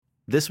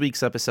This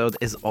week's episode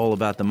is all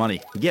about the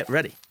money. Get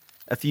ready.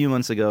 A few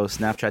months ago,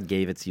 Snapchat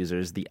gave its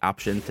users the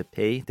option to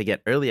pay to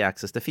get early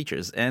access to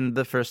features, and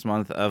the first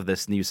month of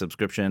this new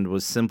subscription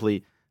was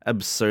simply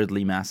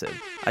absurdly massive.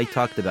 I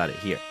talked about it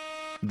here.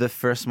 The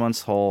first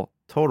month's haul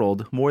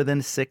totaled more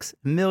than $6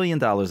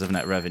 million of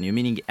net revenue,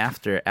 meaning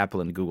after Apple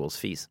and Google's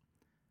fees.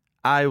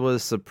 I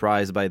was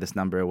surprised by this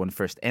number when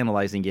first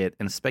analyzing it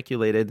and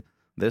speculated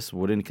this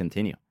wouldn't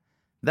continue.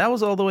 That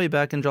was all the way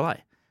back in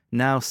July.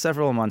 Now,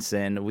 several months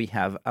in, we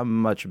have a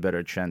much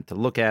better trend to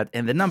look at,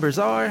 and the numbers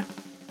are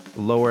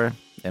lower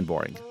and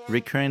boring.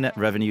 Recurring net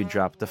revenue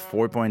dropped to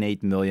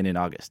 $4.8 million in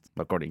August,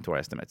 according to our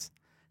estimates.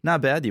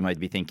 Not bad, you might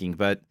be thinking,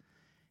 but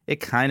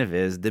it kind of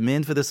is.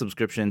 Demand for the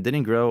subscription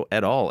didn't grow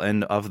at all,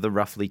 and of the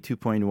roughly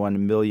 2.1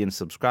 million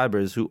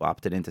subscribers who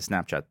opted into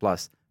Snapchat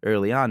Plus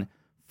early on,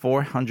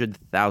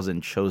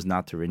 400,000 chose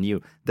not to renew.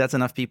 That's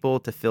enough people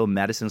to fill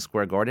Madison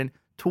Square Garden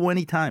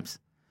 20 times.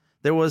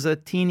 There was a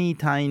teeny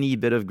tiny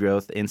bit of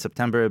growth in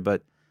September,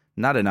 but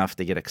not enough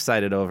to get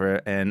excited over,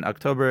 and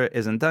October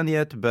isn't done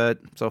yet, but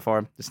so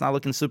far, it's not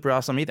looking super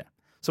awesome either.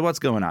 So what's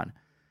going on?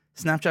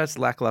 Snapchat's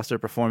lackluster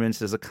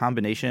performance is a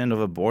combination of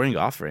a boring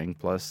offering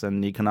plus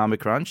an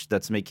economic crunch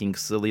that's making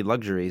silly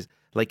luxuries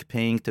like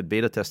paying to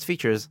beta test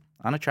features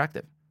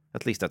unattractive.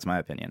 At least that's my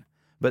opinion.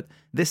 But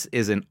this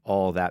isn't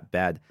all that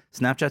bad.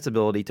 Snapchat's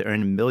ability to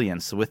earn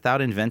millions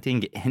without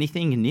inventing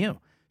anything new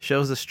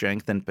shows the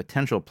strength and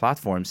potential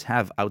platforms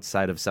have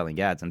outside of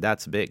selling ads, and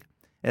that's big.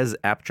 As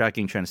app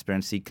tracking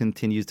transparency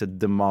continues to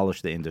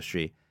demolish the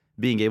industry,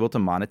 being able to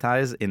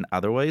monetize in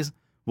other ways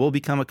will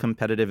become a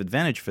competitive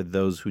advantage for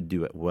those who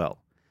do it well.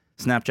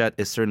 Snapchat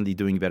is certainly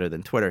doing better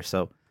than Twitter,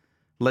 so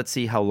let's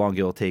see how long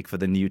it'll take for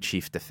the new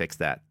chief to fix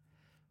that.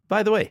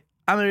 By the way,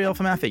 I'm Ariel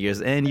from App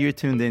Figures, and you're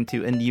tuned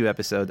into a new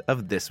episode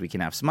of This Week in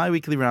Apps, my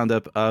weekly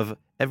roundup of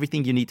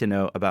everything you need to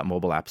know about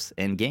mobile apps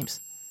and games.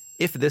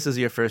 If this is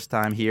your first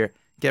time here,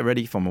 get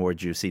ready for more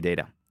juicy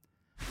data.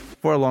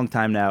 For a long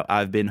time now,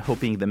 I've been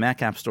hoping the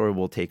Mac App Store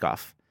will take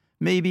off.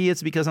 Maybe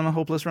it's because I'm a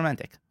hopeless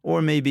romantic,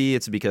 or maybe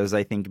it's because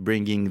I think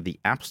bringing the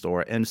App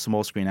Store and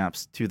small screen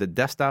apps to the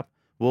desktop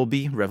will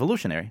be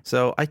revolutionary.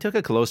 So I took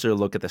a closer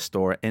look at the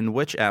store and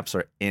which apps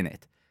are in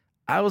it.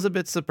 I was a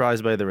bit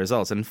surprised by the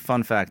results, and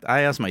fun fact,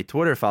 I asked my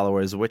Twitter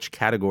followers which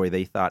category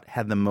they thought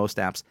had the most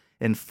apps,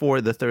 and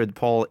for the third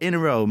poll in a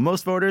row,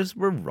 most voters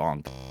were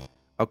wrong.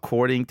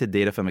 According to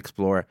data from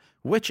Explorer,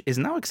 which is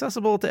now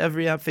accessible to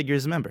every App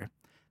Figures member,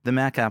 the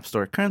Mac App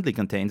Store currently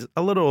contains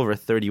a little over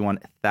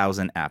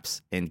 31,000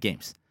 apps and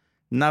games.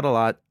 Not a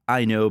lot,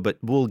 I know, but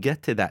we'll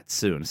get to that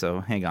soon,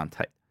 so hang on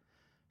tight.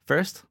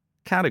 First,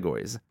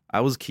 categories. I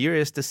was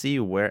curious to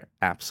see where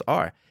apps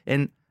are,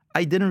 and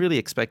I didn't really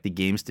expect the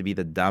games to be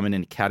the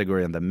dominant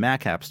category on the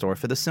Mac App Store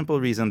for the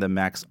simple reason that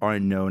Macs are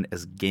known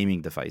as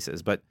gaming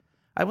devices, but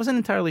I wasn't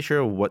entirely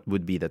sure what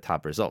would be the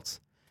top results.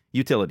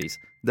 Utilities.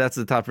 That's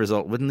the top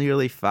result with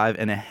nearly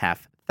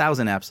 5,500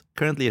 apps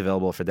currently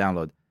available for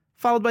download,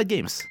 followed by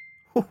games.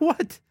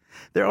 What?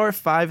 There are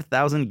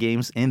 5,000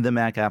 games in the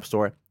Mac App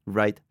Store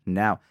right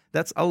now.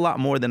 That's a lot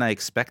more than I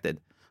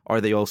expected.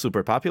 Are they all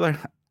super popular?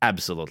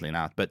 Absolutely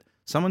not, but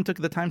someone took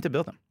the time to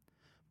build them.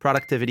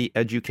 Productivity,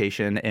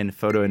 education, and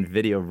photo and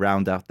video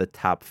round out the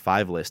top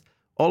 5 list,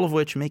 all of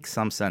which make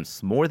some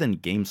sense, more than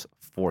games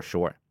for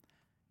sure.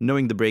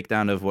 Knowing the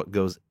breakdown of what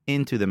goes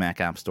into the Mac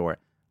App Store,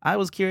 I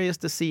was curious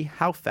to see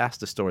how fast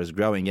the store is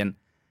growing, and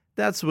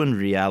that's when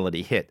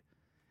reality hit.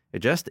 It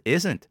just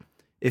isn't.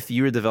 If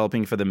you're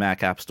developing for the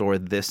Mac App Store,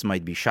 this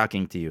might be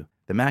shocking to you.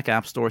 The Mac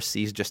App Store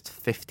sees just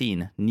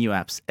 15 new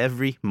apps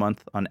every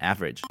month on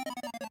average.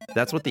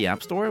 That's what the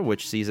App Store,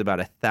 which sees about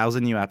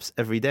 1,000 new apps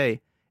every day,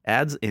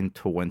 adds in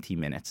 20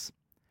 minutes.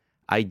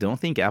 I don't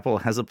think Apple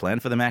has a plan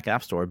for the Mac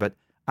App Store, but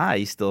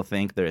I still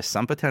think there is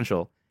some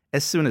potential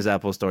as soon as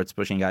Apple starts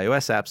pushing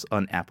iOS apps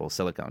on Apple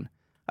Silicon.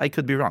 I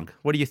could be wrong.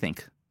 What do you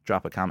think?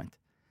 Drop a comment.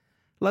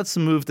 Let's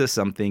move to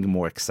something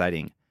more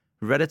exciting.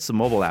 Reddit's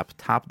mobile app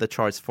topped the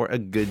charts for a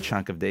good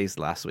chunk of days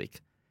last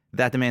week.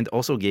 That demand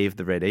also gave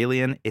the Red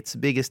Alien its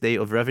biggest day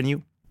of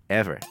revenue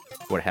ever.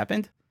 What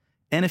happened?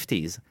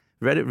 NFTs.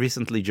 Reddit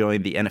recently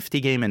joined the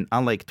NFT game, and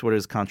unlike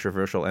Twitter's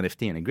controversial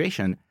NFT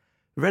integration,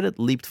 Reddit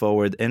leaped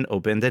forward and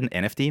opened an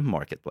NFT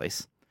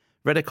marketplace.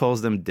 Reddit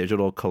calls them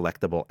digital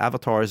collectible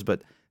avatars,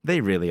 but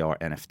they really are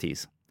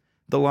NFTs.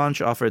 The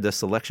launch offered a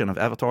selection of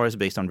avatars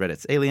based on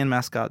Reddit's alien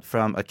mascot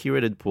from a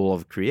curated pool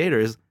of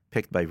creators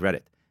picked by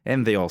Reddit,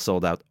 and they all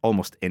sold out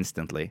almost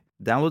instantly.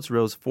 Downloads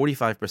rose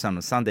 45%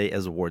 on Sunday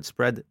as word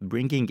spread,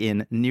 bringing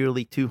in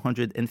nearly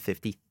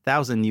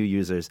 250,000 new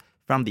users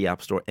from the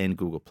App Store and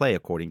Google Play,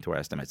 according to our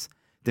estimates.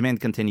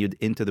 Demand continued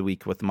into the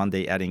week, with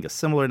Monday adding a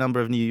similar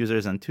number of new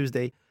users and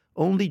Tuesday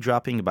only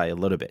dropping by a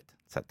little bit.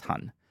 It's a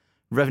ton.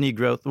 Revenue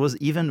growth was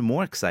even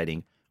more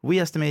exciting. We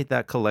estimate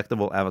that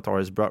collectible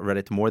avatars brought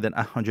Reddit more than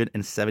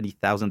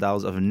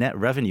 $170,000 of net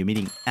revenue,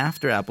 meaning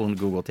after Apple and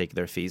Google take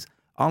their fees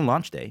on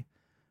launch day.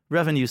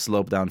 Revenue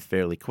sloped down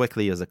fairly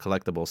quickly as the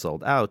collectible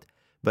sold out,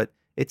 but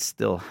it's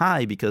still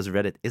high because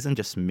Reddit isn't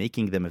just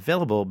making them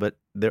available, but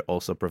they're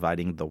also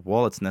providing the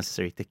wallets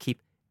necessary to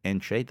keep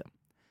and trade them.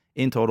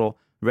 In total,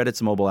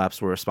 Reddit's mobile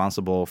apps were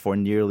responsible for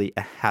nearly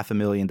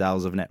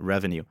 $500,000 of net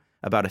revenue,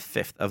 about a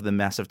fifth of the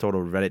massive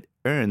total Reddit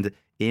earned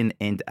in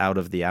and out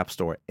of the App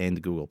Store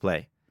and Google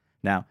Play.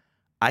 Now,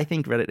 I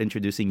think Reddit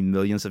introducing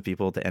millions of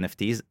people to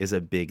NFTs is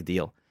a big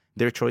deal.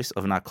 Their choice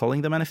of not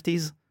calling them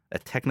NFTs, a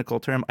technical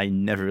term I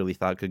never really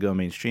thought could go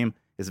mainstream,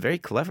 is very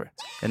clever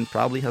and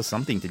probably has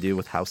something to do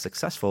with how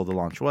successful the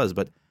launch was.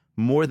 But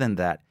more than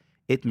that,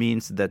 it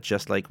means that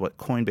just like what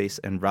Coinbase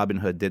and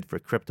Robinhood did for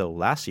crypto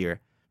last year,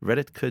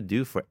 Reddit could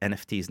do for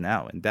NFTs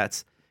now. And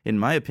that's, in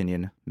my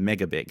opinion,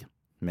 mega big.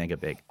 Mega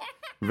big.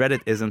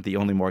 Reddit isn't the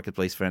only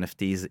marketplace for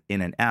NFTs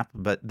in an app,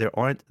 but there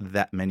aren't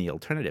that many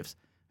alternatives.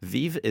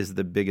 Vive is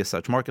the biggest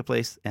such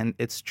marketplace, and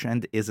its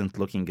trend isn't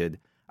looking good.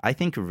 I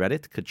think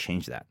Reddit could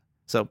change that.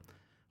 So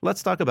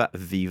let's talk about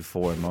Vive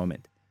for a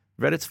moment.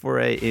 Reddit's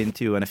foray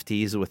into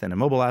NFTs within a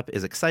mobile app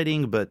is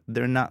exciting, but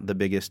they're not the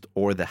biggest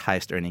or the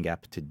highest earning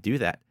app to do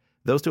that.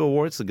 Those two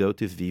awards go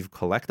to Vive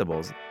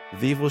Collectibles.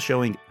 Vive was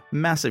showing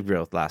massive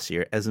growth last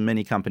year as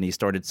many companies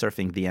started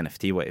surfing the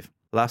NFT wave.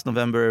 Last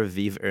November,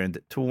 Vive earned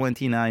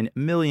 $29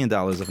 million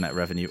of net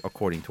revenue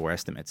according to our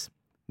estimates.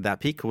 That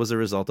peak was a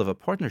result of a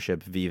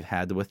partnership Vive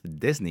had with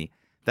Disney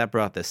that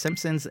brought the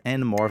Simpsons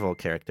and Marvel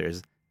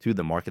characters to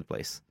the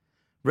marketplace.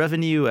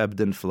 Revenue ebbed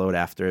and flowed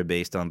after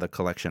based on the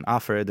collection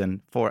offered,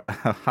 and for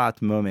a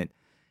hot moment,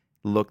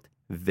 looked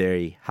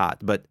very hot.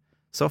 But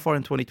so far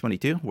in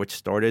 2022, which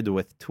started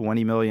with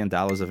 $20 million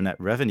of net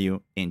revenue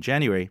in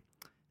January,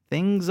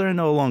 things are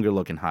no longer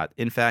looking hot.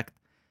 In fact,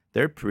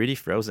 they're pretty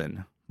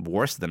frozen.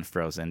 Worse than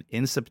frozen.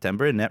 In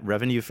September, net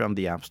revenue from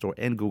the App Store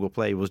and Google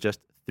Play was just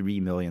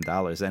 $3 million.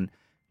 And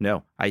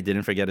no, I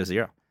didn't forget a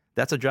zero.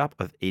 That's a drop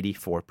of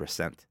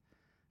 84%.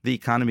 The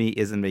economy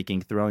isn't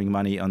making throwing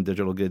money on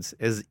digital goods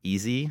as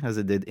easy as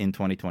it did in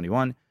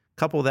 2021.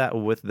 Couple that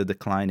with the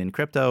decline in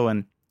crypto,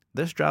 and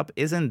this drop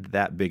isn't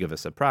that big of a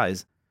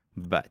surprise.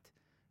 But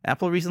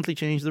Apple recently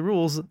changed the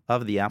rules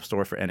of the App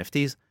Store for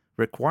NFTs,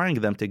 requiring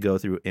them to go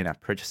through in-app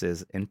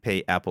purchases and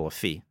pay Apple a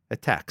fee, a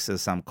tax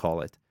as some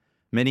call it.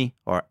 Many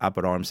are up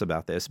at arms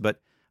about this,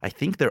 but I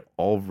think they're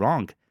all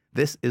wrong.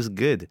 This is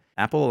good.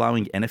 Apple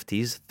allowing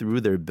NFTs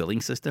through their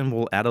billing system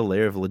will add a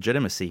layer of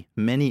legitimacy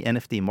many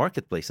NFT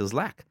marketplaces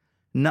lack.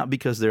 Not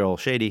because they're all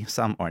shady,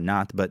 some are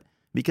not, but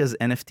because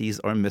NFTs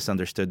are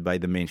misunderstood by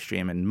the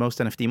mainstream and most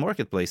NFT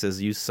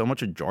marketplaces use so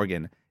much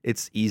jargon,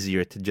 it's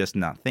easier to just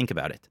not think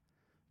about it.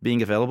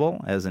 Being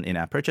available as an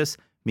in-app purchase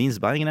means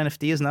buying an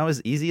NFT is now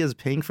as easy as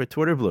paying for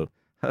Twitter Blue.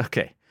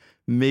 Okay,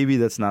 maybe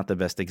that's not the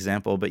best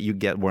example, but you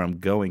get where I'm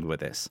going with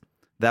this.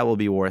 That will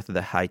be worth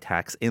the high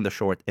tax in the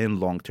short and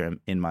long term,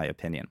 in my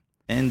opinion.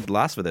 And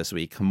last for this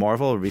week,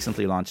 Marvel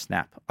recently launched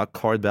Snap, a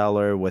card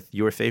battler with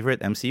your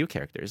favorite MCU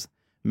characters.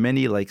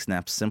 Many like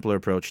Snap's simpler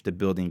approach to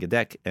building a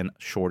deck and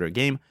shorter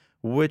game,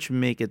 which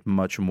make it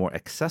much more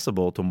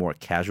accessible to more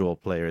casual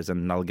players,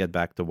 and I'll get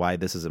back to why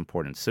this is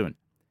important soon.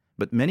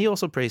 But many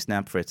also praise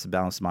Snap for its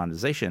balanced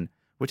monetization,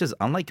 which is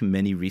unlike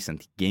many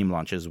recent game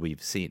launches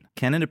we've seen.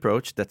 Can an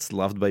approach that's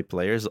loved by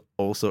players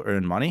also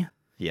earn money?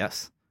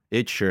 Yes,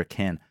 it sure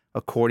can.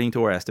 According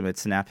to our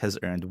estimates, Snap has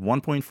earned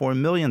 $1.4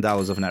 million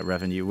of net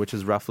revenue, which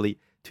is roughly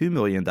 $2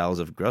 million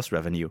of gross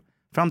revenue,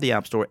 from the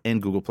App Store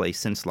and Google Play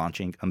since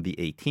launching on the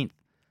 18th.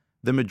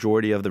 The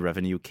majority of the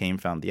revenue came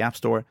from the App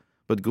Store,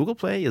 but Google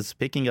Play is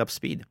picking up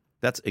speed.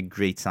 That's a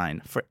great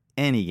sign for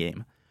any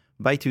game.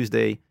 By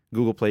Tuesday,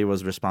 Google Play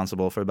was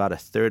responsible for about a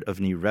third of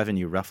new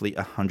revenue, roughly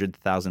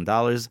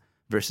 $100,000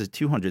 versus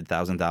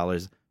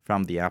 $200,000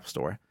 from the App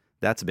Store.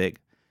 That's big.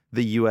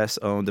 The US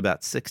owned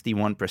about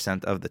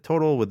 61% of the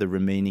total, with the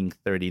remaining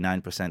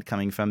 39%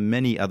 coming from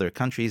many other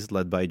countries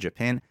led by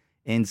Japan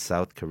and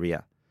South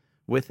Korea.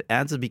 With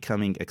ads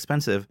becoming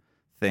expensive,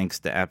 thanks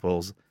to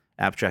Apple's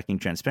app tracking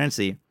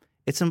transparency,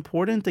 it's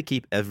important to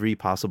keep every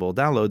possible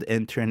download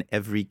and turn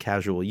every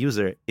casual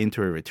user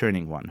into a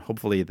returning one.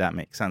 Hopefully that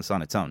makes sense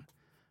on its own.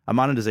 A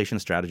monetization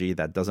strategy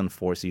that doesn't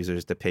force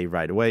users to pay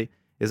right away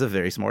is a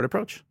very smart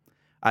approach.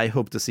 I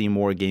hope to see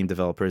more game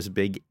developers,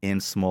 big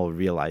and small,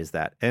 realize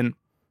that. And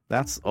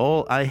that's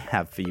all I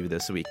have for you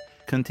this week.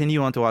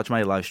 Continue on to watch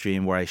my live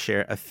stream where I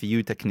share a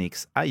few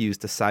techniques I use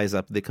to size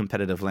up the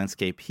competitive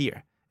landscape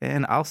here.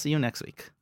 And I'll see you next week.